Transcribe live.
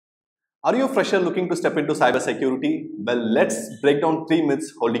Are you a fresher looking to step into cybersecurity? Well, let's break down 3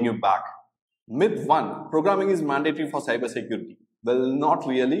 myths holding you back. Myth 1. Programming is mandatory for cybersecurity. Well, not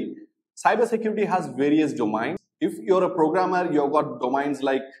really. Cybersecurity has various domains. If you're a programmer, you've got domains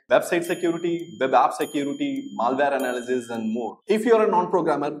like website security, web app security, malware analysis, and more. If you're a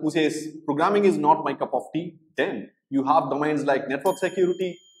non-programmer who says programming is not my cup of tea, then you have domains like network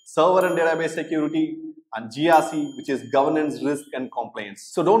security, server and database security, and GRC, which is governance, risk, and compliance.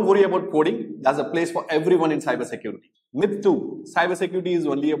 So don't worry about coding. There's a place for everyone in cybersecurity. Myth 2. Cybersecurity is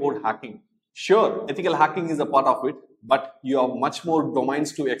only about hacking. Sure, ethical hacking is a part of it, but you have much more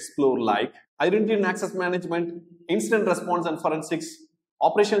domains to explore like identity and access management, incident response and forensics,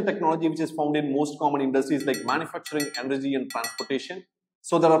 operational technology, which is found in most common industries like manufacturing, energy, and transportation.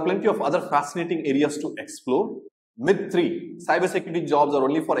 So there are plenty of other fascinating areas to explore. Myth 3. Cybersecurity jobs are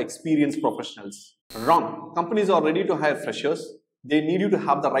only for experienced professionals. Wrong. Companies are ready to hire freshers. They need you to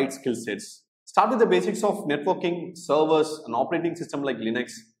have the right skill sets. Start with the basics of networking, servers, an operating system like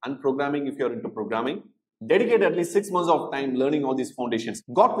Linux, and programming if you're into programming. Dedicate at least 6 months of time learning all these foundations.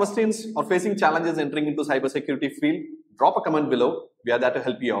 Got questions or facing challenges entering into cybersecurity field? Drop a comment below. We are there to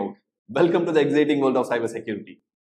help you out. Welcome to the exciting world of cybersecurity.